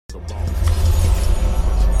Big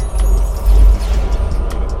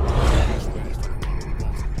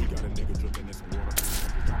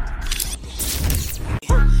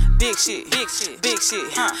shit, big shit, big shit.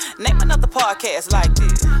 Name another podcast like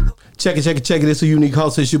this. Check it. It's a unique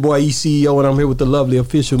host. It's your boy ECEO, and I'm here with the lovely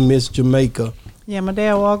official Miss Jamaica. Yeah, my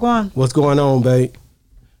dad walk on. What's going on, babe?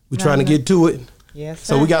 We trying to get to it. Yes,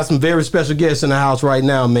 sir. So we got some very special guests in the house right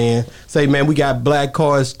now, man. Say, man, we got Black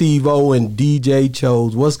Card, Steve-O, and DJ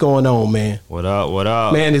Chose. What's going on, man? What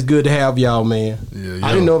up? Man, it's good to have y'all, man. Yeah.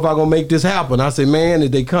 I didn't know if I gonna make this happen. I said, man,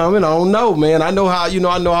 is they coming? I don't know, man. I know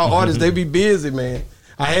how artists, they be busy, man.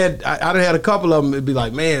 I done had a couple of them. It'd be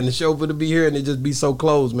like, man, the show for to be here, and it just be so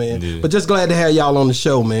close, man. Yeah. But just glad to have y'all on the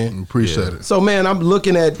show, man. Appreciate it. So, man, I'm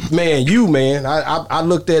looking at, man, you, man. I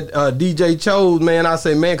looked at DJ Chose, man. I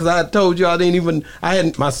say, man, because I told you I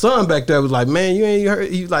had my son back there was like, man, you ain't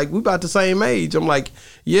heard. He's like, we about the same age. I'm like,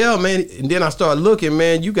 yeah, man. And then I started looking,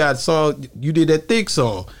 man. You got you did that Thick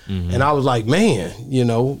song, and I was like, man,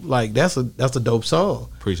 like that's a dope song.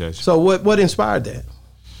 Appreciate you. So what inspired that?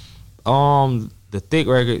 The Thick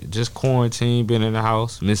record, just quarantine, been in the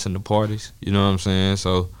house, missing the parties. You know what I'm saying?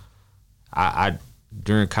 So, I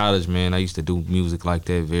during college, man, I used to do music like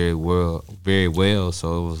that very well.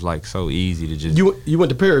 So it was like so easy to just. You went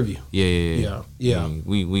to Prairie View. Yeah. Yeah. I mean,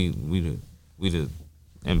 we the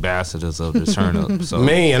ambassadors of the turn up. So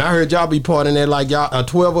man, I heard y'all be partying at like y'all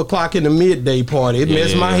 12 o'clock in the midday party. It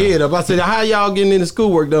messed my head up. I said, how y'all getting into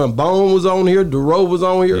schoolwork done? Bone was on here, Duro was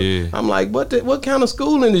on here. Yeah. I'm like, what kind of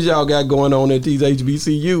schooling is y'all got going on at these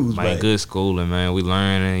HBCUs, man? Good schooling, man. We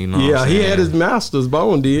learning, you know. Yeah, he had his master's.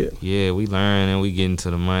 Bone did. Yeah, we learning. We getting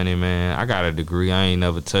to the money, man. I got a degree. I ain't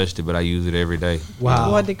never touched it, but I use it every day.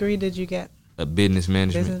 Wow. What degree did you get? A business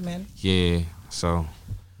management. Business management. Yeah. So.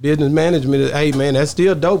 Business management, hey man, that's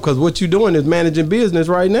still dope because what you doing is managing business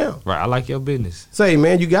right now. Right, I like your business. Say,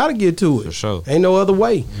 man, you got to get to it. For sure. Ain't no other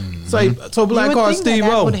way. Say, so Black Card, Steve-O.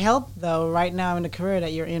 That would help though right now in the career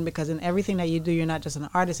that you're in because in everything that you do, you're not just an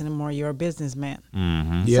artist anymore. You're a businessman.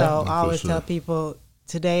 Mm-hmm. Yeah, so I always tell people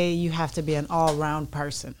today you have to be an all-round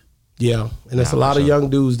person. Yeah, and there's a lot of young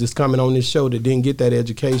dudes that's coming on this show that didn't get that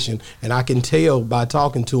education, and I can tell by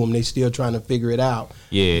talking to them they still trying to figure it out.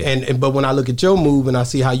 Yeah. But when I look at your move and I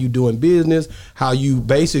see how you doing business, how you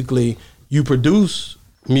basically you produce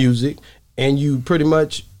music and you pretty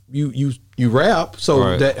much you rap, so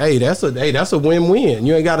right. that's a win-win.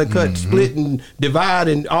 You ain't got to cut, split, and divide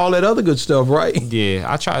and all that other good stuff, right?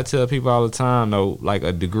 Yeah, I try to tell people all the time though, like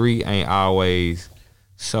a degree ain't always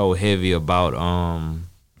so heavy about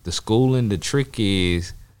the schooling. The trick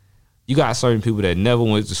is you got certain people that never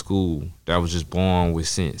went to school that was just born with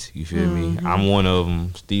sense. You feel me? I'm one of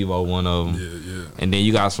them. Steve-O one of them. Yeah. And then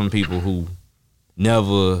you got some people who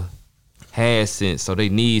never had sense, so they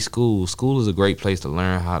need school. School is a great place to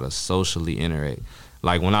learn how to socially interact.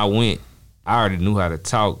 Like when I went, I already knew how to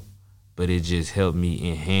talk, but it just helped me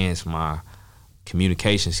enhance my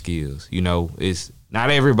communication skills. You know, it's not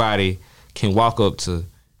everybody can walk up to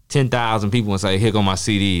 10,000 people and say, here go my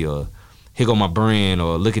CD or here go my brand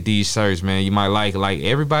or look at these shirts, man. You might like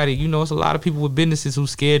everybody, it's a lot of people with businesses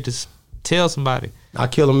who's scared to tell somebody. I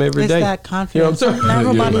kill them every day. It's that confidence. You know what I'm saying? Not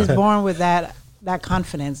everybody is born with that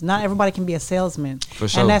confidence. Not everybody can be a salesman. For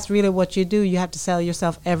sure. And that's really what you do. You have to sell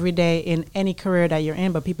yourself every day in any career that you're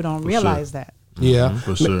in, but people don't realize that. Yeah,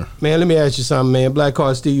 for sure. Man, let me ask you something, man. Black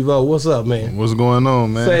Card Steve-O, what's up, man? What's going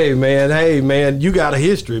on, man? Say, man, hey, man, you got a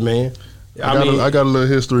history, man. I got a little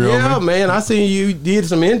history on me. Yeah, man. I seen you did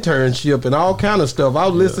some internship and all kind of stuff. I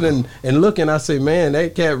was listening and looking. I say, man,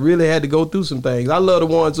 that cat really had to go through some things. I love the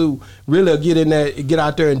ones who really get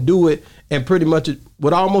out there and do it, and pretty much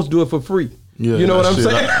would almost do it for free. Yeah, you know what I'm shit,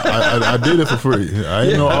 saying? I did it for free. I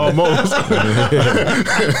ain't no almost.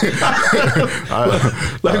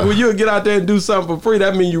 Like when you get out there and do something for free,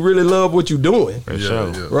 that means you really love what you're doing. For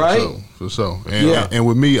sure. Right? For sure. And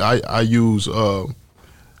with me, I use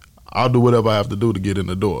I'll do whatever I have to do to get in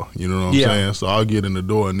the door. You know what I'm saying? So I'll get in the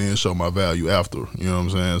door and then show my value after. You know what I'm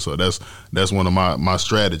saying? So that's one of my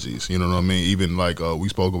strategies. You know what I mean? Even like we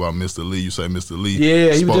spoke about Mr. Lee. You say Mr. Lee.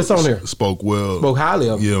 Yeah, he was just on there. Spoke well. Spoke highly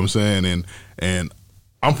of him. You know what I'm saying? And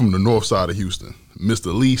I'm from the north side of Houston.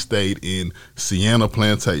 Mr. Lee stayed in Sienna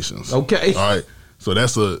Plantations. Okay. All right. So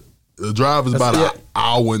the drive is about an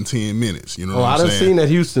hour and 10 minutes. You know what I'm saying? I done seen that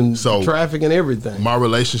Houston traffic and everything. My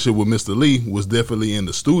relationship with Mr. Lee was definitely in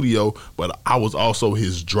the studio, but I was also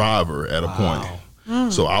his driver at a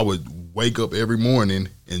point. So I would wake up every morning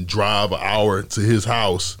and drive an hour to his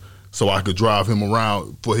house so I could drive him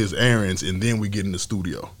around for his errands, and then we get in the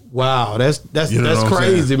studio. Wow, that's You know that's what I'm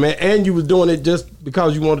crazy, saying? man. And you was doing it just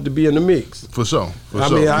because you wanted to be in the mix. For sure. I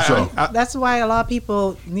mean, That's why a lot of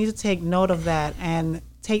people need to take note of that and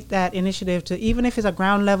take that initiative to, even if it's a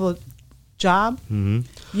ground level job,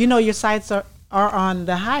 you know your sights are on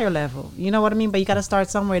the higher level. You know what I mean? But you got to start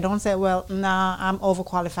somewhere. Don't say, well, nah, I'm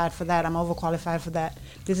overqualified for that. I'm overqualified for that.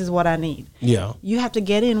 This is what I need. Yeah. You have to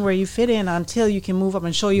get in where you fit in until you can move up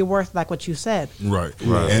and show your worth, like what you said. Right.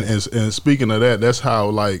 And speaking of that, that's how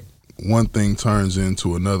like one thing turns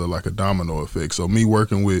into another, like a domino effect. So me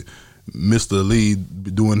working with Mr. Lee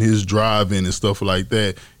doing his driving and stuff like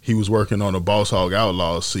that, he was working on a Boss Hog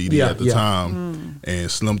Outlaws CD at the time, and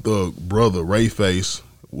Slim Thug brother Ray Face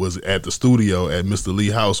was at the studio at Mr. Lee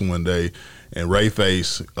house one day, and Ray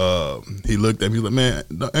Face, he looked at me, he was like, man,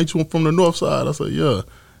 ain't you from the north side? I said, yeah.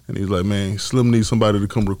 And he was like, man, Slim needs somebody to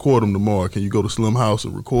come record him tomorrow. Can you go to Slim house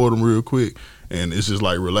and record him real quick? And it's just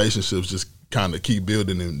like relationships just kind of keep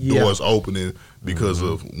building and doors opening because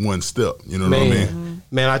of one step. You know what I mean?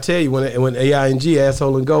 Man, I tell you, when AING,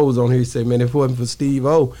 Asshole and Gold was on here, he said, man, if it wasn't for Steve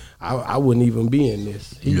O, I wouldn't even be in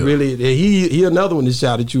this. He really, he another one that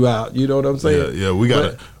shouted you out. You know what I'm saying? Yeah,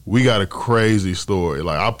 we got a crazy story.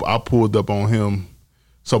 Like I pulled up on him.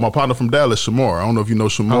 So my partner from Dallas, Shamar. I don't know if you know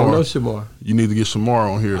Shamar. I don't know Shamar. You need to get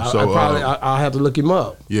Shamar on here. I'll have to look him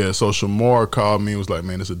up. Yeah, so Shamar called me and was like,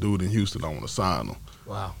 man, there's a dude in Houston, I want to sign him.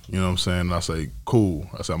 Wow. You know what I'm saying? And I say, cool.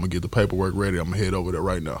 I said, I'm going to get the paperwork ready. I'm going to head over there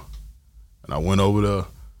right now. And I went over there,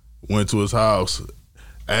 went to his house.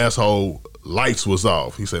 Asshole lights was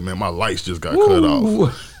off. He said, man, my lights just got cut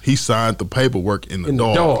off. He signed the paperwork in the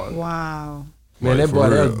dark. Wow. Man, Like, that boy,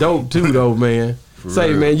 that's dope too, though, man. Say,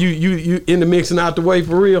 real. man, you in the mix and out the way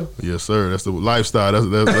for real? Yes, sir. That's the lifestyle.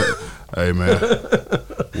 That's hey, man.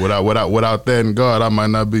 Without that and God, I might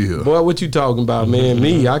not be here. Boy, what you talking about, man?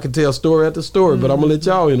 Me, I can tell story after story, but I'm gonna let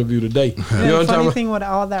y'all interview today. You know The what I'm talking funny about? thing, what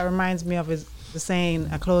all that reminds me of is the saying,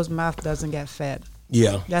 a closed mouth doesn't get fed.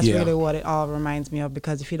 Yeah, That's yeah. really what it all reminds me of,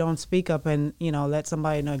 because if you don't speak up and, you know, let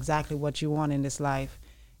somebody know exactly what you want in this life,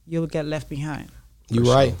 you'll get left behind. You're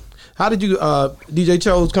right. How did you, DJ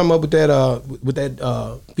Chose, come up with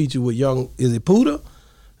that feature with Young? Is it Puda?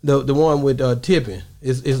 The one with Tippin'.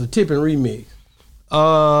 It's a Tippin' remix.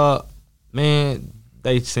 Man,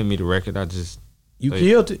 they sent me the record. You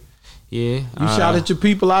killed it. Yeah. You shouted your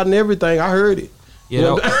people out and everything. I heard it.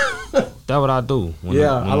 Yeah, that's what I do.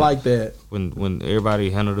 I like that. When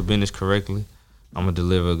everybody handle the business correctly, I'm gonna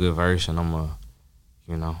deliver a good verse, and I'm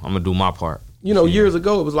gonna do my part. You know, years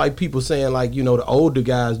ago, it was like people saying, like, you know, the older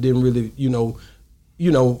guys didn't really, you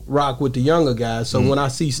know, rock with the younger guys. So when I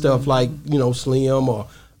see stuff like, you know, Slim or,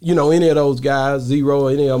 you know, any of those guys, Zero,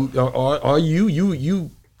 any of them, or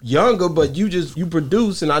you younger, but you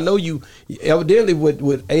produce, and I know you evidently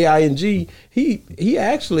with AING, he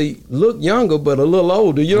actually looked younger, but a little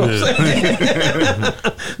older. You know what I'm saying?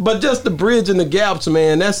 But just the bridge and the gaps,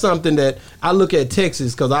 man, that's something that I look at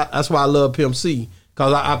Texas, because that's why I love Pimp C.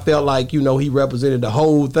 Because I felt like, you know, he represented the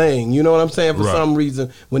whole thing. You know what I'm saying? For some reason,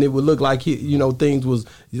 when it would look like,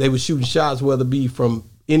 they were shooting shots, whether it be from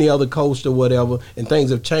any other coast or whatever, and things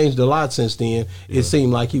have changed a lot since then. It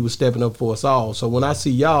seemed like he was stepping up for us all. So when I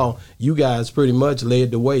see y'all, you guys pretty much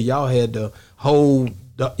led the way. Y'all had the whole,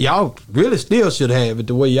 y'all really still should have it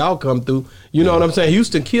the way y'all come through. You know what I'm saying?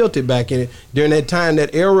 Houston killed it back in it. During that time,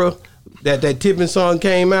 that era, that Tippin' song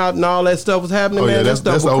came out and all that stuff was happening, man. That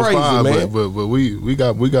stuff was crazy, 05, man. But we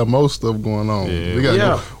got most stuff going on.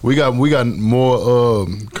 Yeah. We got more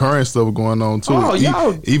current stuff going on too. Oh,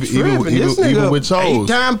 y'all even with Chose.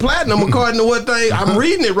 8-time platinum according to what I'm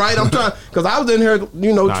reading it right. I'm trying, because I was in here,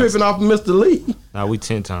 you know, tripping off of Mr. Lee. Now we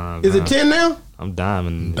 10 times. Is it 10 now? I'm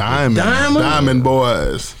diamond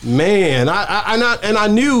boys. Man, I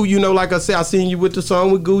knew, you know, like I said, I seen you with the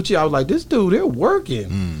song with Gucci. I was like, this dude, they're working.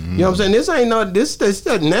 You know what I'm saying? This ain't not this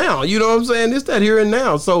that now. You know what I'm saying? This that here and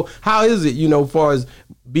now. So how is it, you know, far as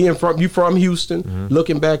being from Houston,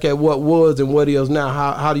 looking back at what was and what is now,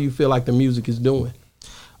 how do you feel like the music is doing?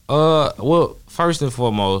 Well, first and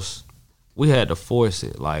foremost, we had to force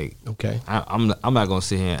it. Like, okay, I'm not gonna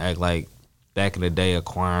sit here and act like back in the day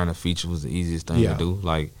acquiring a feature was the easiest thing to do.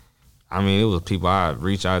 Like, I mean, it was people I'd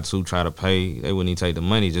reach out to, try to pay. They wouldn't even take the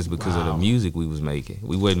money just because of the music we was making.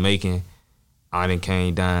 We wasn't making I Done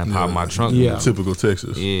Came Down, Pop My Trunk. Typical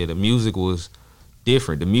Texas. Yeah, the music was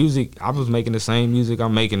different. The music, I was making the same music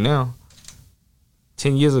I'm making now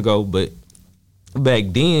 10 years ago, but back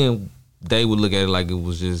then, they would look at it like it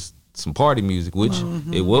was just some party music, which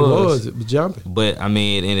it was. It was jumping. But, I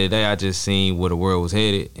mean, at the end of the day, I just seen where the world was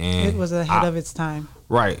headed. And It was ahead of its time.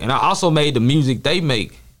 Right. And I also made the music they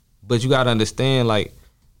make. But you got to understand, like,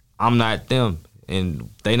 I'm not them. and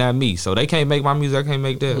they not me. So they can't make my music, I can't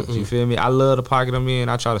make theirs. You feel me? I love the pocket I'm in.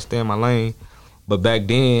 I try to stay in my lane. But back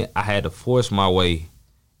then, I had to force my way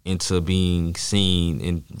into being seen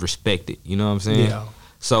and respected. You know what I'm saying? Yeah.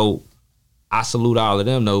 So I salute all of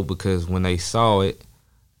them, though, because when they saw it,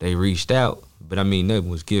 they reached out. But, I mean, nothing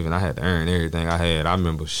was given. I had to earn everything I had. I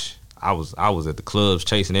remember I was at the clubs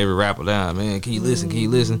chasing every rapper down. Man, can you listen? Can you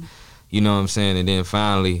listen? You know what I'm saying? And then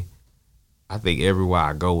finally, I think Everywhere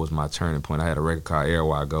I Go was my turning point. I had a record called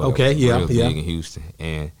Everywhere I Go. Okay, that was real big in Houston.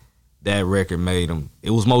 And that record made them, it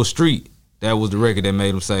was Mo Street. That was the record that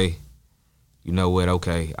made them say, you know what,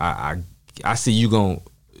 okay, I see you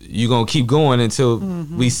gonna keep going until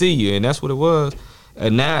we see you. And that's what it was.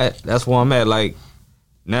 And now that's where I'm at. Like,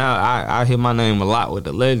 now I hear my name a lot with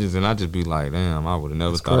the legends, and I just be like, damn, I would have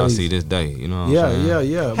never thought I'd see this day. You know what I'm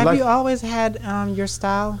saying? Yeah. Have you always had your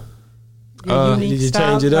style? Your unique did you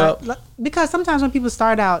style? change it up? Because sometimes when people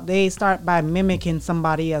start out, they start by mimicking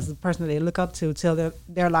somebody as the person that they look up to till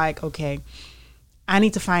they're like, okay, I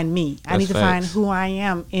need to find me. I need to find who I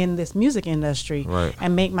am in this music industry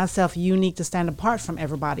and make myself unique to stand apart from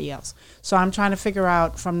everybody else. So I'm trying to figure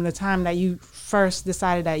out from the time that you first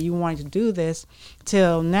decided that you wanted to do this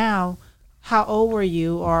till now, how old were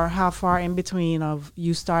you, or how far in between of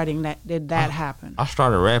you starting did that happen? I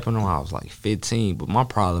started rapping when I was like 15, but my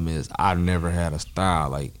problem is I never had a style.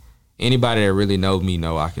 Like, anybody that really knows me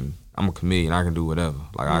know I'm a comedian. I can do whatever.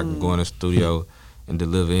 Like, I can go in the studio and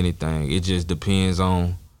deliver anything. It just depends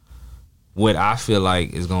on what I feel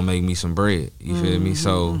like is gonna make me some bread. You feel me?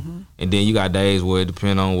 So, and then you got days where it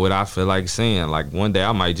depends on what I feel like saying. Like, one day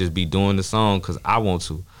I might just be doing the song because I want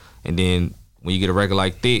to, and then when you get a record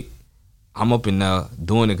like Thick, I'm up in there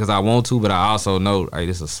doing it because I want to, but I also know, hey,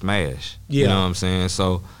 this is a smash. You know what I'm saying?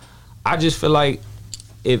 So I just feel like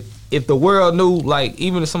if the world knew, like,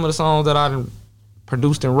 even some of the songs that I done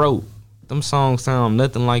produced and wrote, them songs sound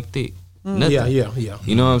nothing like Thick. Nothing. Yeah.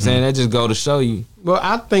 You know what I'm saying? That just go to show you. Well,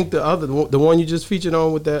 I think the one you just featured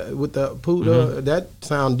on with the Puda, that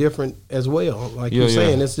sound different as well. Like you're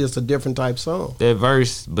saying, it's just a different type song. That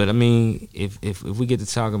verse, but I mean, if we get to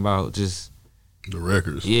talking about just the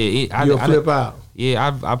records, you'll flip out.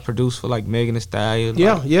 Yeah, I produced for like Megan Thee Stallion.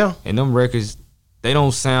 Yeah. And them records, they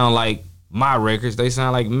don't sound like my records. They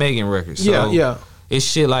sound like Megan records. So it's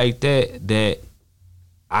shit like that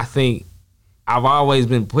I think I've always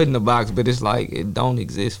been put in the box, but it's like it don't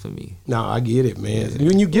exist for me. No, I get it, man.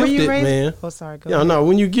 When you gifted, man. Oh, sorry. Go ahead. No.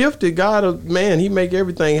 When you gifted, God, man, He make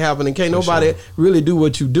everything happen, and can't nobody really do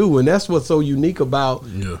what you do, and that's what's so unique about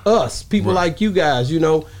us, people like you guys. You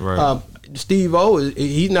know, Steve O,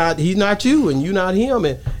 he's not you, and you not him,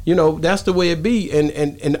 and you know that's the way it be.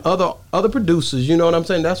 And other producers, you know what I'm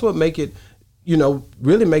saying? That's what make it. You know,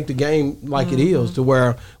 really make the game like it is, to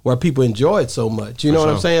where people enjoy it so much. You know what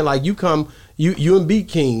I'm saying? Like you and B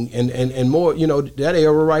King and more. You know, that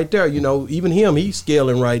era right there. You know, even him, he's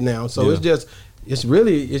scaling right now. So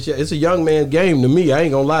it's a young man's game to me. I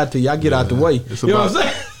ain't gonna lie to you. I get out the way. You know what I'm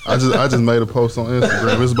saying? I just made a post on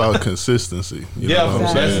Instagram. It's about consistency. You know what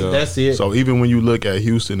I'm saying? That's it. So even when you look at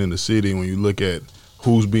Houston in the city, when you look at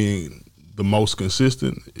who's being the most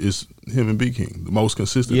consistent, is him and B King, the most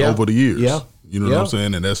consistent over the years. Yeah. You know what I'm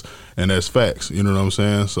saying? And that's facts. You know what I'm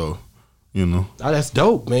saying? So, you know. Oh, that's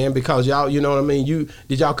dope, man, because y'all, you know what I mean?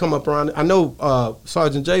 Did y'all come up around, I know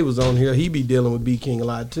Sergeant J was on here. He be dealing with B King a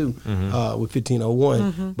lot too, with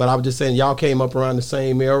 1501. But I was just saying, y'all came up around the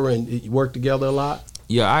same era and you worked together a lot?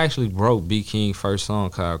 Yeah, I actually wrote B King's first song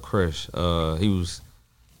called Crush. I was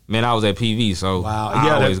at PV, so I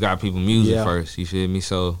always got people music first, you feel me?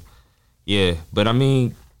 So, yeah. But I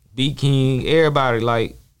mean, B King, everybody,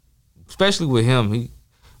 like, especially with him,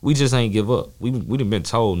 we just ain't give up. We done been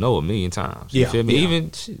told no a million times. You feel me?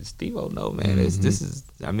 Even Steve-O know, man. This is.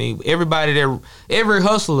 I mean, every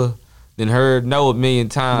hustler then heard no a million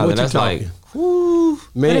times, and that's like, whoo,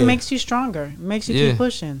 man. But it makes you stronger. It makes you keep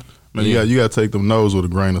pushing. Man, you got to take them no's with a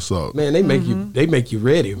grain of salt. Man, they make you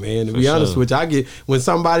ready, man. To be honest with you, I get when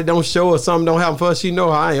somebody don't show or something don't happen for us, you know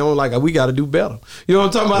how I am. Like, we got to do better. You know what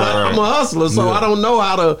I'm talking about? Right. I'm a hustler, so I don't know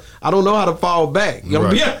how to fall back. You know,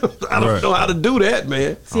 I don't know how to do that,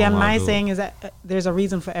 man. See, my saying is that there's a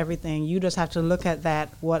reason for everything. You just have to look at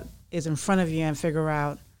what is in front of you and figure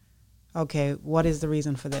out, okay, what is the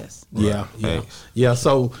reason for this? Yeah.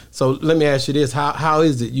 So let me ask you this: How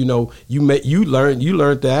is it? You know, you learned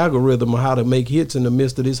the algorithm of how to make hits in the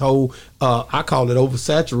midst of this whole I call it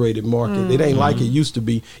oversaturated market. It ain't like it used to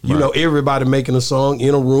be. You know, everybody making a song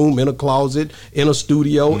in a room, in a closet, in a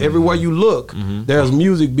studio. Everywhere you look, there's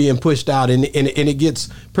music being pushed out, and it gets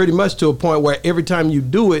pretty much to a point where every time you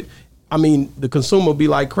do it, I mean, the consumer be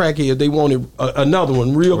like crackhead. They wanted another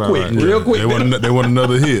one real quick. They want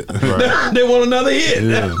another hit. They want another hit.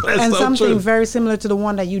 Yeah. That's And so something true. very similar to the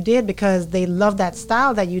one that you did, because they love that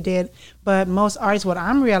style that you did. But most artists, what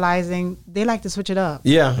I'm realizing, they like to switch it up.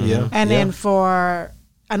 Yeah, yeah. And yeah. then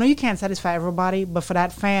I know you can't satisfy everybody, but for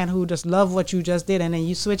that fan who just love what you just did, and then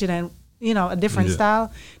you switch it and, a different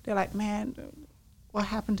style, they're like, man, what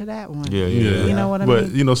happened to that one? Yeah. You know what I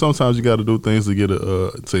mean? But sometimes you got to do things to get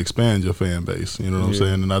to expand your fan base. You know what I'm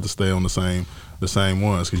saying, and not to stay on the same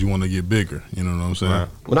ones, because you want to get bigger. You know what I'm saying? Right.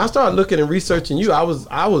 When I started looking and researching you, I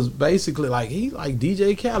was basically like, he like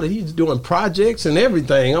DJ Khaled. He's doing projects and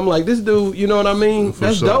everything. I'm like, this dude, you know what I mean? For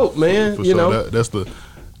That's sure. dope, man. For you sure. know,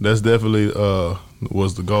 That's definitely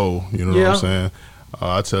was the goal. You know what I'm saying?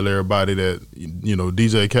 I tell everybody that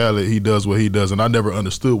DJ Khaled, he does what he does, and I never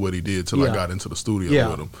understood what he did till I got into the studio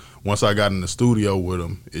with him. Once I got in the studio with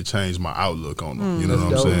him, it changed my outlook on him. You know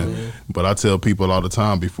what I'm saying? Man. But I tell people all the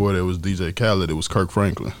time, before there was DJ Khaled, it was Kirk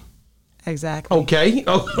Franklin. Exactly. okay,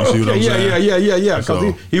 what I'm saying? yeah. Because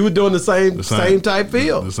So, he was doing the same type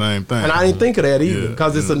feel, The same thing. and I didn't think of that either, Yeah,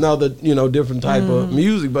 because it's another different type of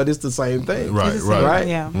music, but it's the same thing. Right, It's the same, right,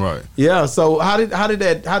 yeah. right. Yeah. So how did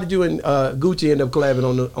you and Gucci end up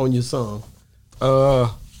collabing on your song?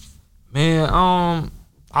 Man,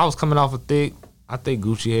 I was coming off a thick. I think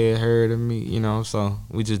Gucci had heard of me, so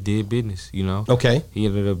we just did business, Okay. He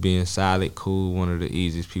ended up being solid, cool, one of the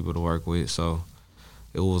easiest people to work with, so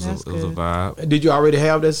it was That's a good. vibe. Did you already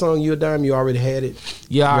have that song, You a Dime? You already had it?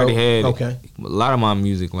 Yeah, I already had it. Okay. A lot of my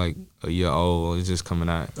music, like a year old, it's just coming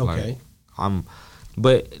out. Okay.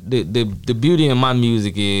 But the beauty in my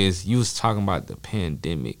music is you was talking about the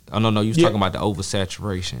pandemic. Oh no, you was talking about the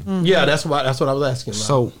oversaturation. Yeah, that's what I was asking about.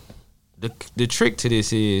 So the trick to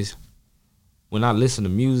this is when I listen to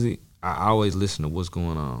music, I always listen to what's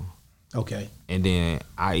going on, okay. and then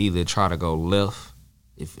I either try to go left,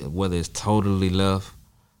 whether it's totally left,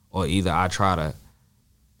 or either I try to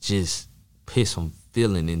just put some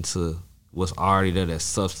feeling into what's already there that's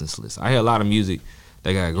substanceless. I hear a lot of music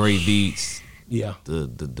that got great beats. Yeah.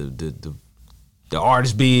 The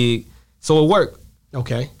artist big, so it worked.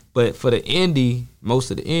 Okay. But for the indie,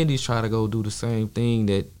 most of the indies try to go do the same thing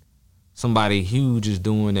that somebody huge is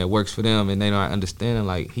doing that works for them, and they not understanding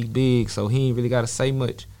like he big, so he ain't really got to say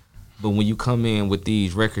much. But when you come in with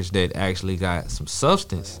these records that actually got some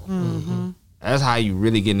substance, that's how you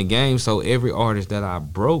really get in the game. So every artist that I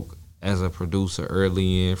broke as a producer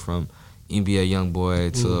early in, from NBA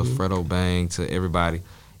Youngboy to Fredo Bang to everybody,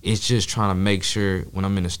 it's just trying to make sure when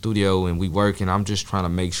I'm in the studio and we working, I'm just trying to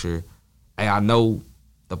make sure, hey, I know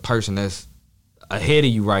the person that's ahead of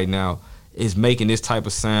you right now is making this type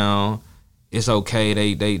of sound. It's okay.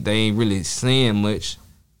 They ain't really saying much.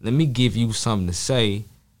 Let me give you something to say.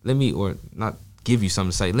 Let me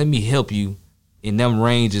help you in them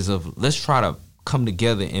ranges of, let's try to come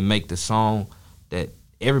together and make the song that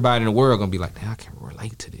everybody in the world gonna be like, damn, I can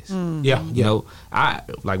relate to this. Yeah. You know, I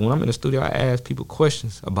like when I'm in the studio, I ask people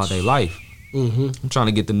questions about their life. I'm trying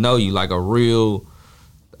to get to know you like a real,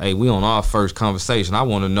 hey, we on our first conversation. I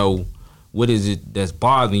want to know what is it that's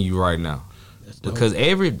bothering you right now, because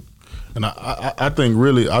And I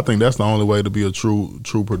think that's the only way to be a true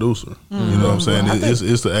producer. You know what I'm saying?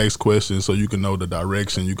 It's to ask questions so you can know the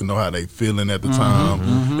direction, you can know how they feeling at the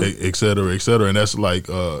time, et cetera, et cetera. And that's like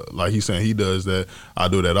he's saying he does that. I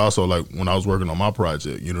do that also. Like when I was working on my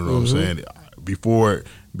project, you know what I'm saying? Before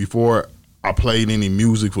I played any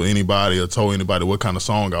music for anybody or told anybody what kind of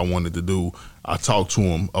song I wanted to do, I talked to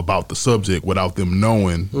them about the subject without them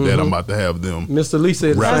knowing that I'm about to have them. Mr. Lee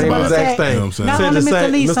said the Rap same about it. exact You know thing. what I'm saying? Not Said only the Mr.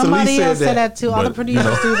 same- Lee, Mr. somebody Lee else said said that. that too. All the But,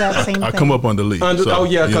 producers do that same thing. I come up under Lee. Oh yeah,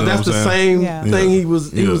 you know because that's what the I'm saying? same Yeah. thing.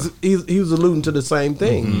 He was alluding to the same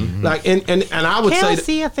thing. Like and I would say that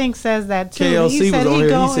KLC, I think, says that too. KLC was on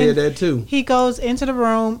here. He said that too. He goes into the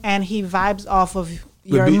room and he vibes off of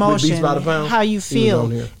your With emotion, Beats by the Pound? how you He was feel,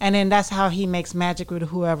 on here. and then that's how he makes magic with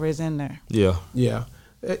whoever is in there. yeah.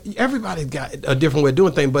 Everybody's got a different way of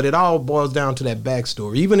doing things, but it all boils down to that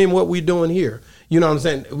backstory. Even in what we're doing here, you know what I'm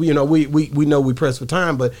saying? You know, we know we press for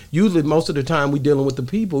time, but usually most of the time we dealing with the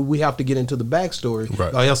people. We have to get into the backstory,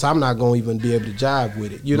 Right. or else I'm not going to even be able to jive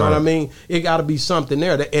with it. You know what I mean? It got to be something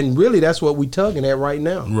there, and really that's what we tugging at right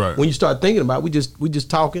now. Right. When you start thinking about it, we just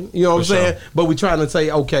talking. You know what I'm For sure. saying? But we're trying to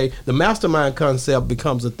say, okay, the mastermind concept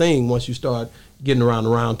becomes a thing once you start getting around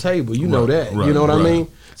the round table. You know Right, that. right, You know what I right. mean?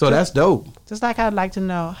 So that's dope. Just like I'd like to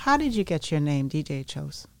know, how did you get your name, DJ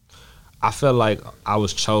Chose? I felt like I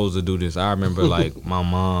was chose to do this. I remember like my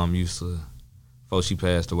mom used to, before she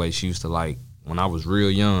passed away, she used to like, when I was real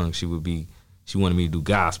young, she wanted me to do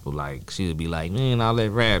gospel. Like she would be like, man, all that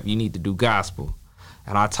rap, you need to do gospel.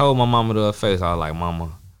 And I told my mama to her face, I was like,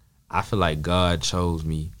 Mama, I feel like God chose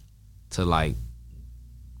me to like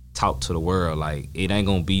talk to the world. Like, it ain't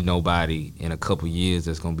gonna be nobody in a couple years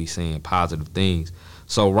that's gonna be saying positive things.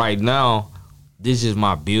 So right now, this is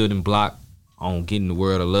my building block on getting the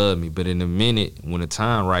world to love me. But in a minute, when the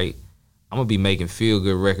time right, I'm gonna be making feel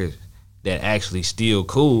good records that actually still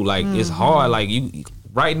cool. Like, it's hard. Like, you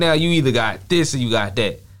right now, you either got this or you got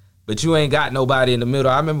that, but you ain't got nobody in the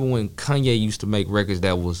middle. I remember when Kanye used to make records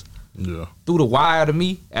that was through the wire to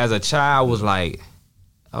me as a child. Was like,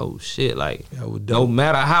 oh shit, like, no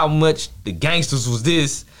matter how much the gangsters was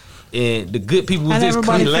this and the good people was And this,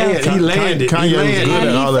 everybody He landed. Kanye was good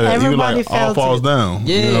at all of that. Even Everybody like All felt Falls it. Down.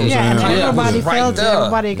 Yeah. You know what I'm Yeah, and saying? everybody Right felt it. there.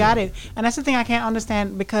 Everybody got it. And that's the thing I can't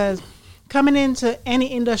understand, because coming into any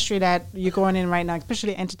industry that you're going in right now,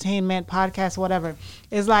 especially entertainment, podcasts, whatever,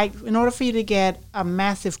 is like, in order for you to get a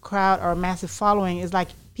massive crowd or a massive following, is like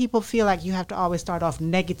people feel like you have to always start off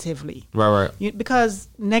negatively. right, Because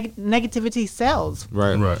negativity sells.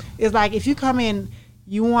 Right. It's like if you come in,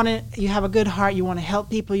 you have a good heart, you want to help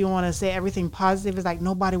people, you want to say everything positive. It's like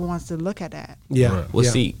nobody wants to look at that. Yeah. Right. Well,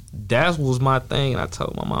 yeah. see, that was my thing. And I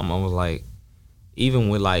told my mom, I was like, even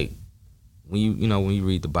with like, when you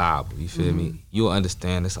read the Bible, you feel me, you'll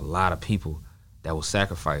understand there's a lot of people that were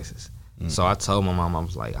sacrifices. So I told my mom, I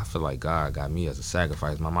was like, I feel like God got me as a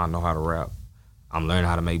sacrifice. My mom know how to rap. I'm learning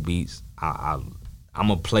how to make beats. I'm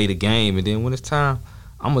gonna play the game, and then when it's time,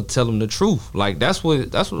 I'm gonna tell them the truth. Like, that's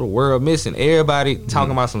what the world missing. Everybody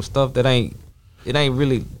talking about some stuff that ain't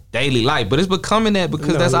really daily life, but it's becoming that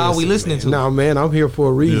because that's all we listening to. No, man, I'm here for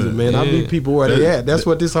a reason, man. I meet people where they at. That's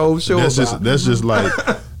what this whole show is about.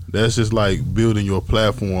 That's just like building your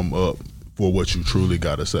platform up for what you truly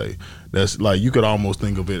gotta say. That's like, you could almost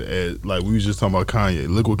think of it as like, we was just talking about Kanye.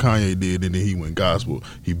 Look what Kanye did, and then he went gospel.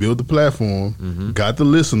 He built the platform, got the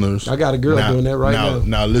listeners. I got a girl doing that right now.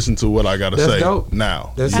 Now listen to what I gotta That's say. dope.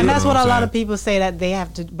 Now, That's And it. that's what a I'm lot saying? of people say that they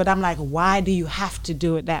have to, but I'm like, why do you have to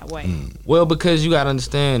do it that way? Well, because you gotta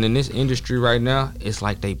understand, in this industry right now, it's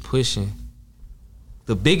like they pushing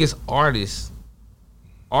the biggest artists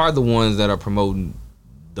are the ones that are promoting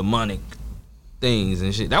demonic things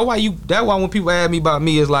and shit. That's why when people ask me about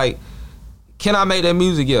me, it's like, can I make that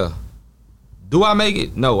music? Yeah. Do I make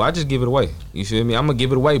it? No, I just give it away. You feel me? I'm gonna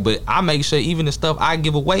give it away, but I make sure even the stuff I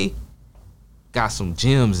give away got some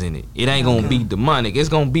gems in it. It ain't gonna be demonic. It's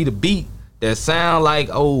gonna be the beat that sound like,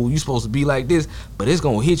 oh, you supposed to be like this, but it's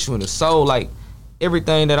gonna hit you in the soul. Like,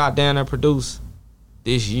 everything that I down there produced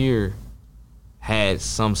this year had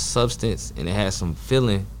some substance and it had some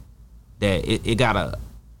feeling that it got a,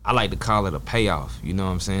 I like to call it a payoff. You know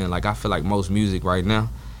what I'm saying? Like, I feel like most music right now,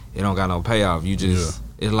 it don't got no payoff. You just,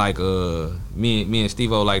 it's like me and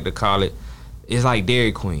Steve-O like to call it, it's like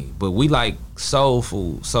Dairy Queen, but we like soul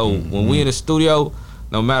food. So when we in the studio,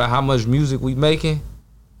 no matter how much music we making,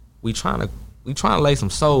 we trying to lay some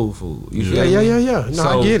soul food. You feel me? Yeah. No,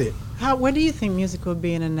 So- I get it. Where do you think music will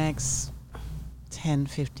be in the next 10,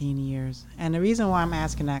 15 years? And the reason why I'm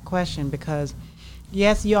asking that question, because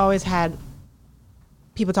yes, you always had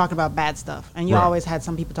people talking about bad stuff, and you Right. always had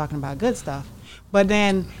some people talking about good stuff. But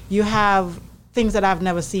then you have things that I've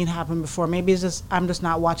never seen happen before. Maybe it's just I'm just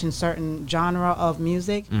not watching certain genre of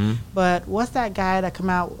music. But what's that guy that come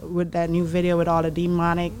out with that new video with all the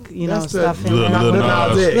demonic, That's stuff in Lil it?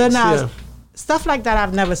 Nas. Lil Nas. Yeah. Stuff like that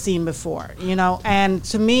I've never seen before, and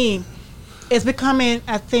to me, it's becoming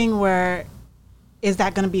a thing where, is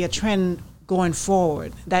that going to be a trend going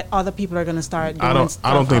forward that other people are going to start doing? I don't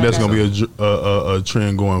think that's going to be a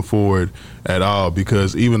trend going forward at all,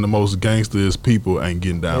 because even the most gangsters people ain't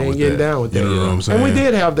getting down They ain't with getting that. down with that. You know what I'm saying? And we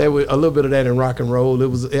did have that with a little bit of that in rock and roll. It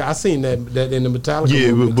was, I seen that in the Metallica.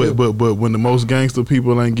 Yeah, movement, too. but when the most gangster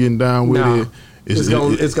people ain't getting down with Nah. it, It's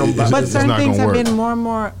gonna But it's certain not things gonna have work. been more and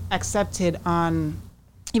more accepted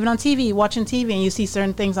even on TV, watching TV, and you see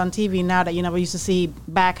certain things on TV now that you never used to see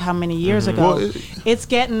back how many years ago. Well, It's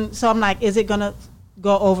getting, so I'm like, is it going to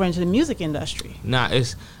go over into the music industry? Nah,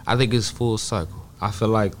 I think it's full cycle. I feel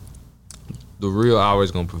like the real always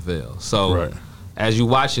gonna prevail. So Right. as you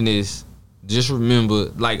watching this, just remember,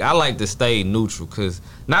 like, I like to stay neutral, cause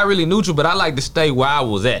not really neutral, but I like to stay where I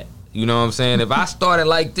was at. You know what I'm saying? If I started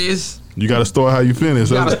like this, You got to start how you finish.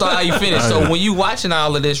 you gotta start how you finish. So Yeah. when you watching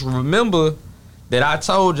all of this, remember that I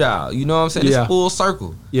told y'all, you know what I'm saying? Yeah. It's full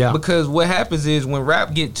circle. Yeah. Because what happens is when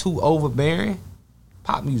rap get too overbearing,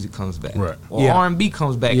 pop music comes back. Right. Or Yeah. R&B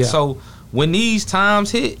comes back. Yeah. So when these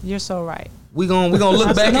times hit, You're so right. we gonna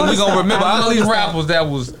look back and we noticed gonna that. remember I've all these noticed that. rappers that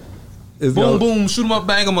was It's boom gonna- boom, shoot 'em up,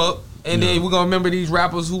 bang 'em up, and then we gonna remember these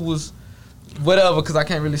rappers who was whatever, because I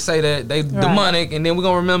can't really say that they demonic, and then we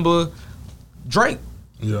gonna remember Drake.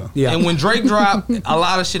 Yeah. Yeah. And when Drake dropped, a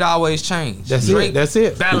lot of shit always changed. That's Drake it. That's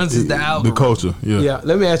it. balances the algorithm. The culture. Yeah. Yeah.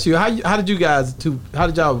 Let me ask you, how did you guys how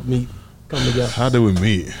did y'all meet, come together? How did we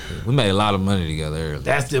meet? We made a lot of money together early.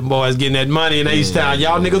 That's them boys getting that money in H-Town.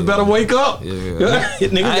 Y'all niggas better wake up. Yeah. Niggas I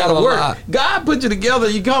ain't gotta gonna work. lie. God put you together.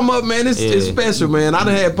 You come up, man. It's special, man. I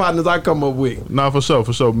done had partners I come up with. Nah, for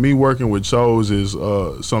sure. Me working with Chose is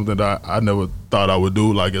something that I never thought I would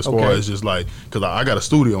do. Like as far Okay. as just like, cause I got a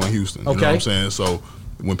studio in Houston. You know Okay. what I'm saying? So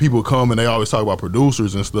when people come and they always talk about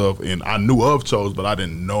producers and stuff, and I knew of Chose, but I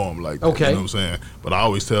didn't know him like that. Okay. You know what I'm saying? But I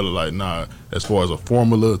always tell her like, nah. As far as a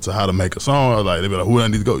formula to how to make a song, I was like, they be like, who do I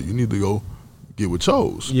need to go? You need to go get with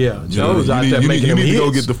Chose. Yeah, You know, Chose out there making you them need to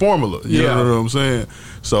go hits. get the formula. You Yeah. know what I'm saying?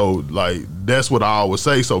 So like that's what I always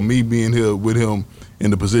say. So me being here with him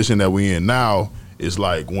in the position that we in now, it's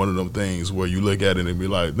like one of them things where you look at it and be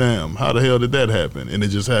like, damn, how the hell did that happen? And it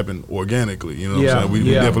just happened organically. You know what Yeah, I'm saying?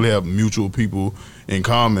 We yeah. definitely have mutual people in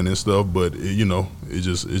common and stuff, but it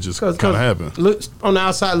just kind of happened. Look, on the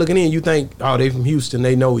outside looking in, you think, oh, they from Houston,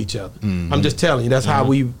 they know each other. Mm-hmm. I'm just telling you, that's how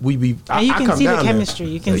we be. And you I can come see the down there. chemistry.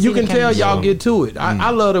 You can see you the can tell chemistry. y'all get to it.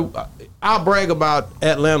 I love to. I brag about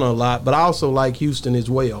Atlanta a lot, but I also like Houston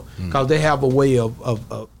as well because they have a way of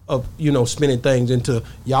spinning things into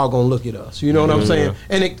y'all gonna look at us. You know what I'm saying?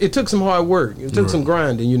 And it took some hard work. It took some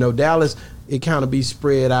grinding. You know, Dallas, it kind of be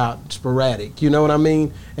spread out, sporadic. You know what I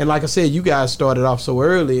mean? And like I said, you guys started off so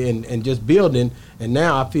early and just building. And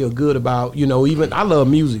now I feel good about, even I love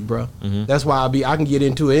music, bro. That's why I can get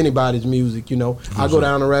into anybody's music. I go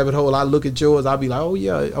down a rabbit hole. I look at yours. I'll be like, oh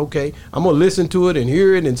yeah, okay. I'm gonna listen to it and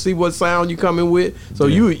hear it and see what sound you coming with. So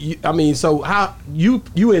so how you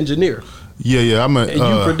engineer Yeah. I'm and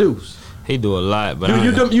you produce. He do a lot, but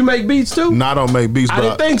You make beats too? Not on make beats, I but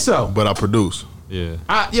didn't think so. But I produce. yeah.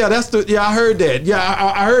 I heard that.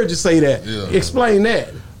 Yeah, I heard you say that. Yeah. Explain that.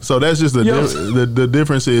 So that's just the Yo. the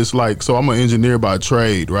difference is like, so I'm an engineer by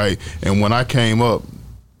trade, right? And when I came up,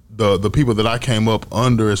 the people that I came up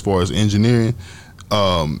under as far as engineering,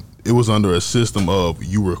 it was under a system of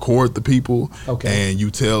you record the people, Okay. and you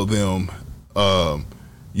tell them,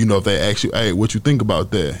 if they ask you, hey, what you think about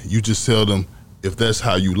that? You just tell them if that's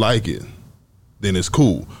how you like it, then it's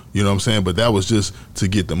cool. You know what I'm saying? But that was just to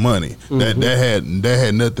get the money. That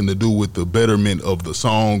had nothing to do with the betterment of the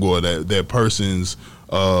song or that person's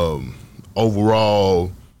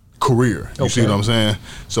overall career. You see Okay. what I'm saying?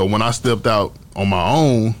 So when I stepped out on my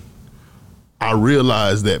own, I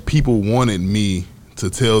realized that people wanted me to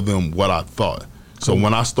tell them what I thought. So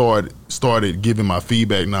when I started giving my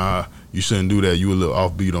feedback, nah, you shouldn't do that. You a little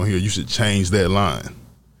offbeat on here. You should change that line.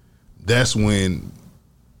 That's when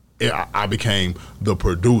I became the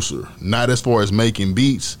producer, not as far as making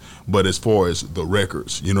beats, but as far as the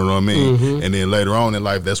records. You know what I mean? And then later on in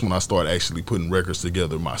life, that's when I started actually putting records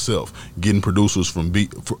together myself, getting producers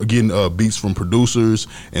getting beats from producers,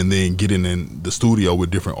 and then getting in the studio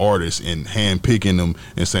with different artists and hand picking them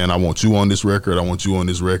and saying, I want you on this record, I want you on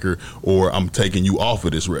this record, or I'm taking you off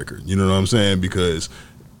of this record. You know what I'm saying? Because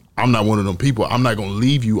I'm not one of them people. I'm not gonna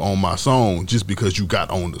leave you on my song just because you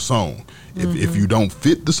got on the song. If you don't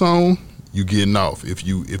fit the song, you getting off. If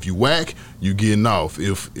you whack, you getting off.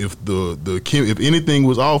 If anything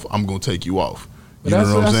was off, I'm gonna take you off. You But know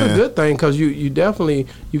what I'm that's saying? a good thing because you definitely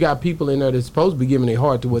got people in there that's supposed to be giving their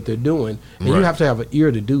heart to what they're doing, and you Right. have to have an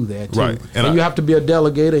ear to do that too. Right. And you have to be a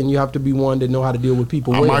delegator, and you have to be one that know how to deal with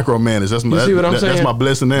people. I well. micromanage. That's my, You see what I'm that's saying? my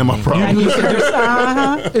blessing and my problem.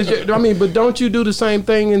 But don't you do the same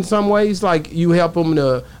thing in some ways? Like you help them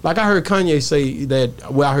to, like I heard Kanye say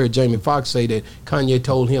that. Well, I heard Jamie Foxx say that Kanye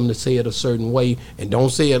told him to say it a certain way and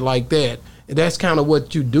don't say it like that. That's kind of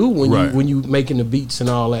what you do when you making the beats and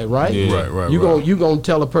all that, right? Yeah. Right. You gonna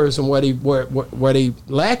tell a person where they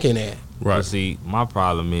lacking at. Right. But see, my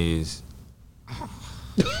problem is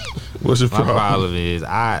What's your my problem? problem is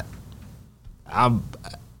I'm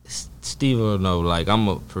Steve will know, like I'm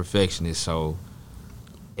a perfectionist, so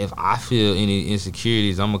if I feel any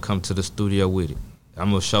insecurities, I'm gonna come to the studio with it. I'm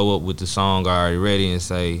gonna show up with the song already ready and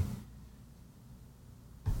say,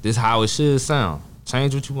 this how it should sound.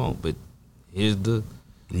 Change what you want, but here's the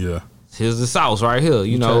sauce right here.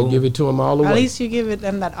 You Try know, to give it to them all the At way. least you give it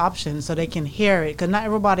them that option so they can hear it. Because not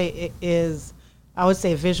everybody is, I would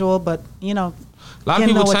say, visual, but, a lot of you know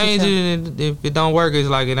people what change you're it, and if it don't work, it's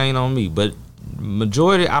like it ain't on me. But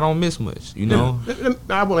majority, I don't miss much. You know,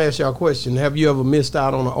 I want to ask y'all a question. Have you ever missed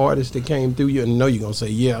out on an artist that came through you? And I know you're gonna say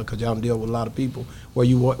yeah, because y'all deal with a lot of people where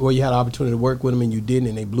you had an opportunity to work with them and you didn't,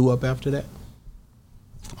 and they blew up after that.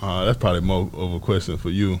 That's probably more of a question for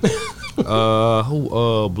you.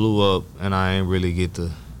 who blew up and I ain't really get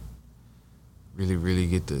to really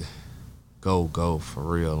get to go for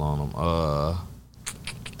real on them.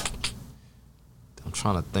 I'm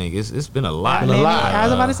trying to think. It's been a lot. That many? I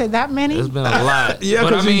was about to say that many. It's been a lot. Yeah, But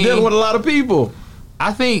because you're dealing with a lot of people.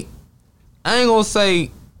 I think I ain't gonna say.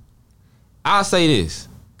 I'll say this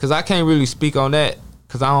because I can't really speak on that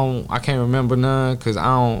because I can't remember none because I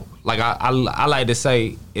don't like. I like to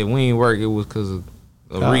say if we ain't work, it was because of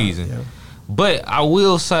a reason. Yeah. But I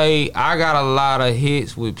will say I got a lot of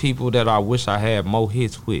hits with people that I wish I had more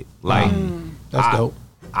hits with. Like That's dope.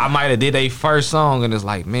 I might have did a first song and it's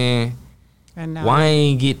like, man, And now, why I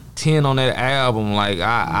ain't get 10 on that album? Like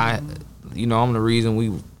I you know, I'm the reason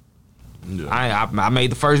we. I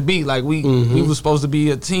made the first beat. Like we was supposed to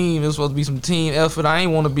be a team. It was supposed to be some team effort. I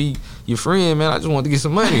ain't want to be your friend, man. I just wanted to get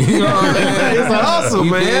some money. You know what I'm saying? It's a hustle,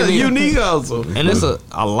 You man. feel me? Unique hustle. And it's a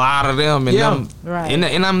lot of them, and Yeah. them, Right.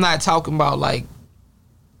 and I'm not talking about like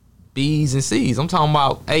B's and C's. I'm talking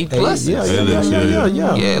about A pluses.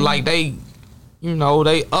 Yeah. Like they, you know,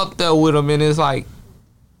 they up there with them, and it's like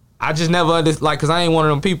I just never understood, like, cause I ain't one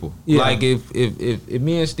of them people. Yeah. Like if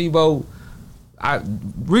me and Steve-O,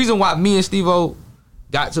 reason why me and Steve-O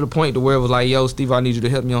got to the point to where it was like, yo, Steve, I need you to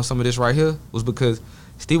help me on some of this right here, was because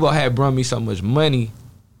Steve-O had brought me so much money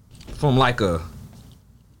from like a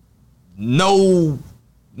no,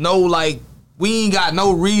 like we ain't got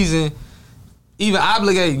no reason even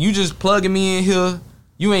obligated. You just plugging me in here.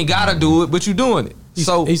 You ain't gotta do it, but you doing it.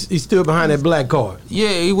 So He's still behind that black card.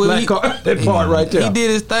 yeah, Black card, that part right there. He did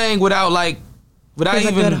his thing without He's a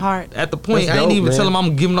even good heart. at the point. That's I ain't dope, even man. tell him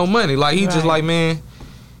I'm giving no money. Like he just Right. like, man,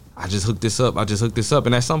 I just hooked this up.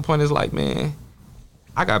 And at some point it's like, man,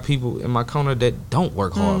 I got people in my corner that don't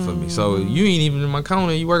work hard for me. So you ain't even in my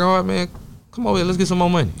corner. You work hard, man. Come over here, let's get some more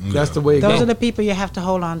money. That's the way it Those goes. are the people you have to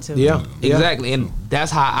hold on to. Yeah. Exactly, and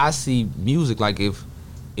that's how I see music. Like if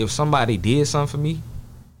somebody did something for me,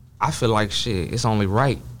 I feel like shit. It's only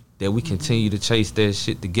right that we continue to chase that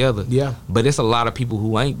shit together. Yeah. But it's a lot of people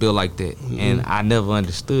who ain't built like that, and I never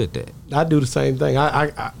understood that. I do the same thing.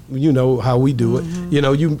 I you know how we do it. You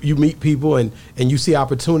know, you meet people and you see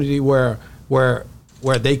opportunity where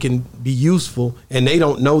they can be useful and they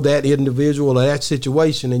don't know that individual or that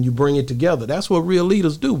situation, and you bring it together. That's what real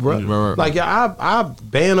leaders do, bro. Right. Like I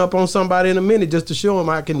band up on somebody in a minute just to show them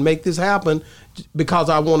I can make this happen because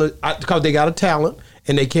because they got a talent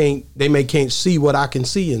and they can't see what I can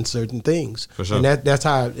see in certain things. For sure. And that's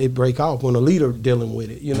how it break off when a leader dealing with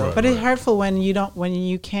it, you know. But it's hurtful when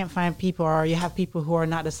you can't find people, or you have people who are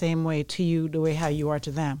not the same way to you the way how you are to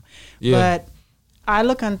them. Yeah. But I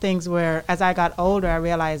look on things where, as I got older, I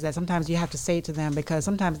realized that sometimes you have to say to them, because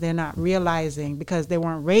sometimes they're not realizing, because they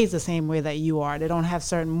weren't raised the same way that you are. They don't have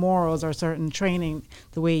certain morals or certain training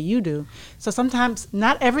the way you do. So sometimes,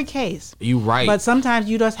 not every case, You right. but sometimes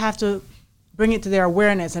you just have to bring it to their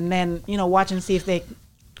awareness, and then watch and see if they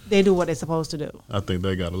do what they're supposed to do. I think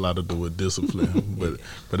that got a lot to do with discipline,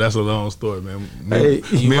 but that's a long story, man. Hey,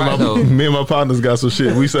 you right, though. Me and my partners got some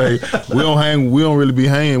shit. We say we don't really be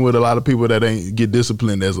hanging with a lot of people that ain't get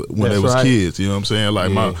disciplined when they That's was right. kids. You know what I'm saying?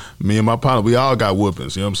 Like me and my partner, we all got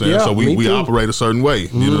whoopings. You know what I'm saying? Yeah, so me we too. operate a certain way.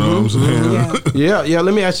 You know what I'm saying? Yeah. Yeah.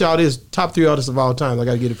 Let me ask y'all this: top 3 artists of all time. I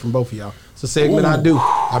got to get it from both of y'all. It's a segment I do.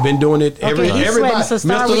 I've been doing it. Okay, he's Everybody. sweating, so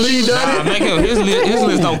start Mr. with Lee you. done it. His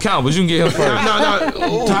list don't count, but you can get him first.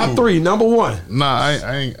 No. Top 3. Number 1. Nah,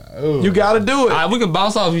 I ain't. Ugh. You got to do it. All right, we can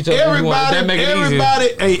bounce off each other. If you want. That make it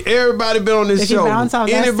easier. Everybody been on this If you show. bounce off,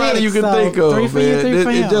 that's Anybody 6, you can so think of. 3 for you, man. 3 for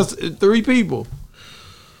him. It just 3 people.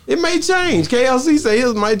 It may change. KLC say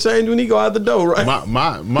his might change when he go out the door, right?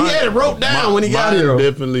 My He had it wrote down when he got mine here.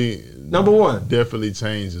 Definitely. Number 1. Definitely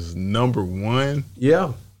changes. Number 1.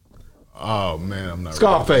 Yeah. Oh man, I'm not.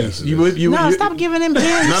 Scarface. Ready to No, answer stop giving him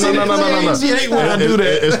hints. No. She hate when I this. do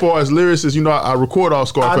that. As far as lyricists, I record all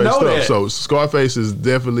Scarface I know stuff. that. So Scarface is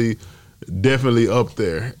definitely up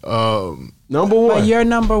there. Number 1. But you're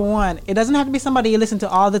number 1. It doesn't have to be somebody you listen to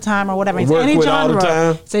all the time or whatever. It's Work any with all the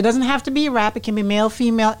genre. time. So it doesn't have to be rap. It can be male,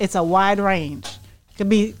 female. It's a wide range. It could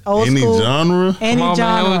be old Any school. genre? Any Come on,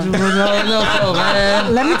 genre. man. What you know,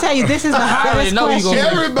 man? Let me tell you, this is the I already hardest know you question.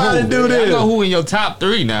 gonna Everybody do I this. know who in your top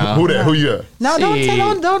 3 now. Who that? Who you at? No, Shit. don't.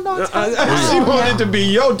 She wanted to be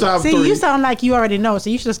your top 3. See, you sound like you already know, so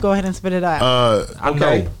you should just go ahead and spit it out. I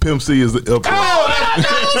Okay. know. Pimp C is up there. Come on,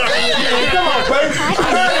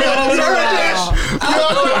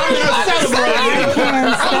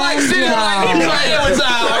 I'm like sitting like he playing with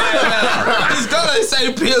y'all right now. He's gonna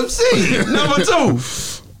say Pimp C. Number 2.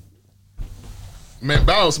 Man,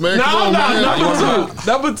 bounce, man. No, Come on, man. number 2.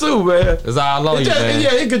 Number 2, man. It's all on It you, just, man.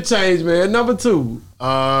 yeah, it could change, man. Number 2.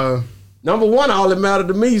 Number 1, all that mattered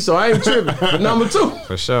to me, so I ain't tripping. But number 2.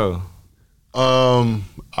 For sure.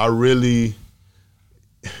 I really.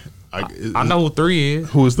 I know who 3 is.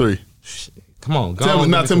 Who is 3? Come on, go Tell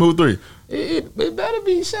on. me who 3. It better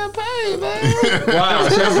be champagne, man. Wow,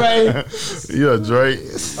 champagne. Yeah, Drake.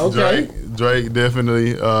 Okay. Drake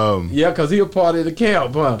definitely. Yeah, because he a part of the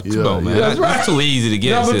camp, huh? Yeah, Come on, man. That's right. It's too easy to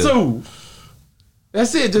get. Number into. 2.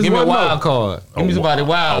 That's it. Just Give me a one wild more. card. Give me somebody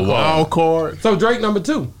wild a card. wild card. So Drake number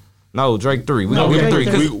 2. No, Drake 3. We No, gonna give him Drake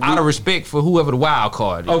 3 because three. out of respect for whoever the wild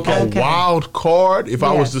card is. Okay. Okay. A wild card. If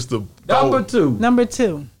I was Yes. just to Number 2. Number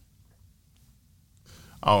 2.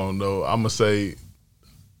 I don't know. I'm gonna say.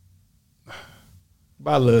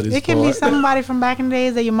 I love this It can be part. somebody from back in the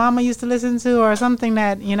days that your mama used to listen to, or something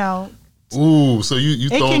that Ooh, so you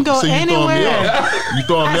It throwing, can go so you throwing me anywhere. off. You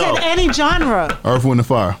throwing me I said off. any genre. Earth, Wind, and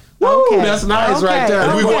Fire. Woo, Okay. that's nice right there.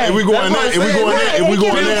 If we Okay. go, if we going That's there, what if we I'm going saying. there, if we It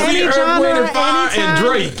going can be there. any Earth, genre, Wind, and Fire, and anytime.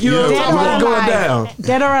 Drake. You know Yeah. what I'm Dead talking or about? Going alive. down.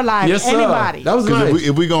 Dead or alive. Yes, sir. Anybody. That was Because nice.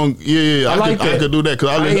 if we going, I like I that. could do that. Because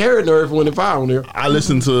I ain't heard no Earth, Wind, and Fire on there. I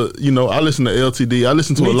listen to, I listen to LTD. I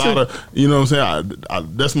listen to Me a lot too. of, you know what I'm saying?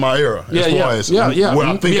 That's my era. Yeah, as yeah, far as yeah. where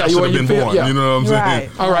I think Yeah, I should where have you been feel- born. yeah. You know what I'm saying? Right.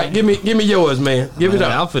 All right, give me yours, man. Give it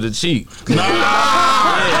Man, up. I'm for the cheek. Nah.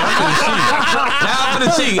 I'm for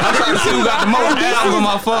the cheek. I'm trying to see who got the most albums on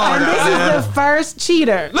my phone. And this is the first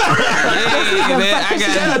cheater. Yeah, man, I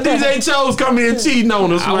got. DJ Chose coming in cheating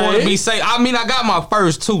on us, I man. want to be safe. I mean, I got my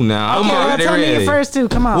first 2 now. I'm Okay, well, already tell me your ready. first 2.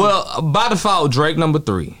 Come on. Well, by default, Drake number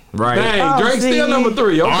 3. Right. Dang, Oh, Drake's see. still number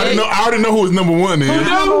 3. I already Okay. know who his number 1 is.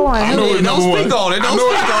 Number 1. I know who his Don't number 1 speak on it. Don't I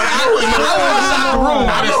know- speak on it. I know his number one.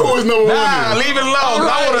 I know who his number 1 Nah, is. leave it alone.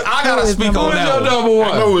 I gotta speak on Who's that your one. number I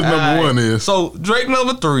know who one? his number 1 is. So Drake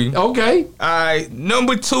number 3. Okay. All right,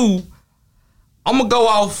 number 2. I'm gonna go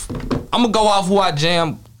off who I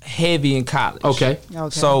jammed heavy in college. Okay.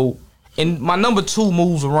 So, and my number 2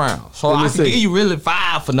 moves around. So Let me I can see. give you really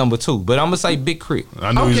 5 for number 2, but I'm gonna say Big Crit.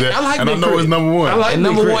 I know he's Okay, at, I like and I Big know Crit. his number 1. I like And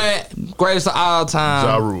Big number Crit. 1, greatest of all time,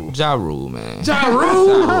 Ja Rule. Ja Rule, man. Ja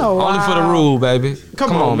Rule. Oh, Only for the wow. rule, baby.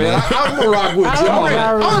 Come on, man. I'm gonna rock with you. I love Ja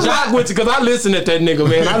Rule. I'm gonna rock with you because I listen at that nigga,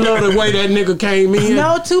 man. I love the way that nigga came in.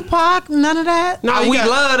 No Tupac, none of that. No, we got-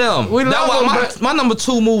 love them. We That's love why them, my, but- my number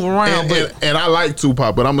 2 move around. but And I like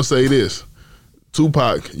Tupac, but I'm gonna say this.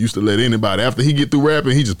 Tupac used to let anybody, after he get through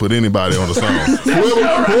rapping, he just put anybody on the song.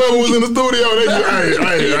 whoever was in the studio, they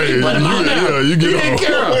just, you He get didn't on.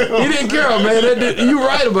 care. He didn't care, man. You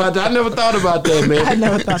right about that. I never thought about that, man. I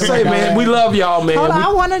never thought Say, about man, that. we love y'all, man. Hold on, We- I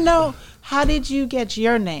want to know, how did you get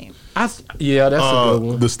your name? Yeah, that's a good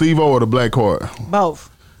one. The Steve-O or the Black Card? Both.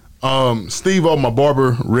 Steve-O, my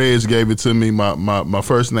barber, Reg, gave it to me. My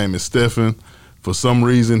first name is Stephen. For some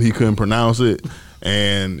reason, he couldn't pronounce it.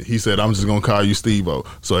 And he said, I'm just going to call you Steve-O.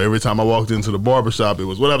 So every time I walked into the barbershop, it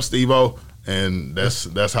was, what up, Steve-O? And that's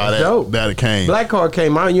how dope. that came. Black Card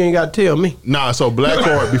came out. You ain't got to tell me. Nah, so Black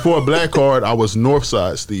Card, before Black Card, I was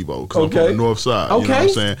Northside Steve-O. Because I'm Okay. from the North Side. You know what Okay. I'm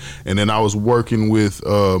saying? And then I was working with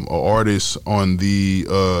an artist on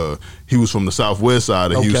the, he was from the Southwest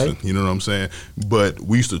side of Okay. Houston. You know what I'm saying? But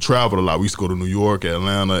we used to travel a lot. We used to go to New York,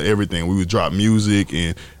 Atlanta, everything. We would drop music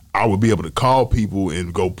and I would be able to call people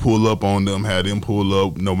and go pull up on them, have them pull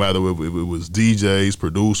up, no matter if it was DJs,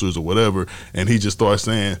 producers, or whatever. And he just started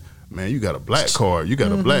saying, man, you got a black card. You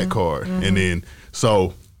got a black card. And then,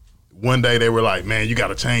 so one day they were like, man, you got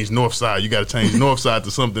to change Northside. You got to change Northside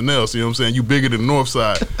to something else. You know what I'm saying? You bigger than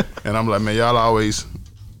Northside. And I'm like, man, y'all always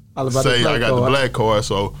All about say the Black I got Card. the black card.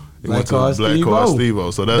 So it Black went to Card Black Steve-O. Card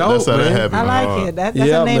Steve-O. So that's Dope, how that man. happened. I like it. That's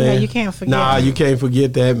a name that you can't forget. Nah, you can't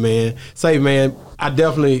forget that, man. Say, man, I'm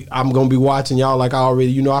gonna be watching y'all like I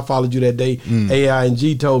already, I followed you that day. AI and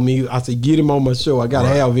G told me, I said, get him on my show. I gotta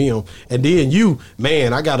have him. And then you,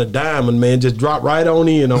 man, I got a diamond, man, just drop right on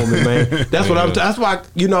in on me, man. That's what that's why,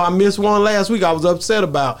 I missed one last week I was upset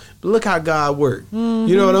about. But look how God worked.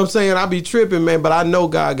 You know what I'm saying? I be tripping, man, but I know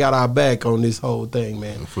God got our back on this whole thing,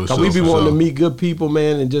 man. For Cause sure, we be for wanting sure. to meet good people,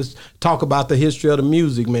 man, and just talk about the history of the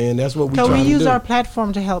music, man. That's what we So trying we to use do. our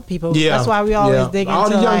platform to help people. Yeah, That's why we always yeah. dig into All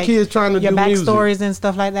the young kids trying to your do music. backstories and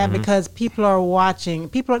stuff like that because people are watching.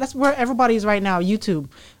 That's where everybody is right now. YouTube.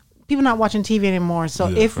 People not watching TV anymore. So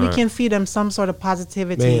if we can feed them some sort of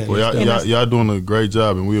positivity, Man. Well, in us- y'all doing a great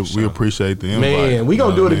job, and we appreciate the invite. Man, we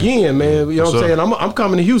gonna You do know it what I mean? again, man. You know what For I'm sure. saying? I'm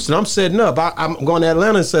coming to Houston. I'm setting up. I'm going to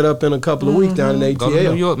Atlanta and set up in a couple of weeks down in ATL. go to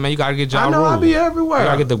New York, man. You gotta get Ja I know Rule. I'll be everywhere. You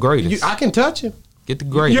gotta get the greatest. I can touch him. Get the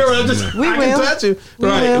greatest. We I will. can touch him. We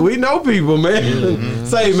Right. will. We know people, man.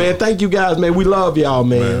 Say, man, thank you guys, man. We love y'all,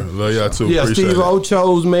 man. Man, love y'all too. Yeah, Appreciate Steve it. O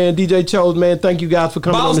Chose, man. DJ Chose, man. Thank you guys for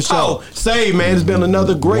coming Boss on the show. Talk. Say, man, it's been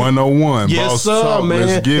another great 101. Yes, Boss sir, Talk. man.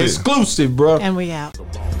 Let's get it. Exclusive, bro. and we out.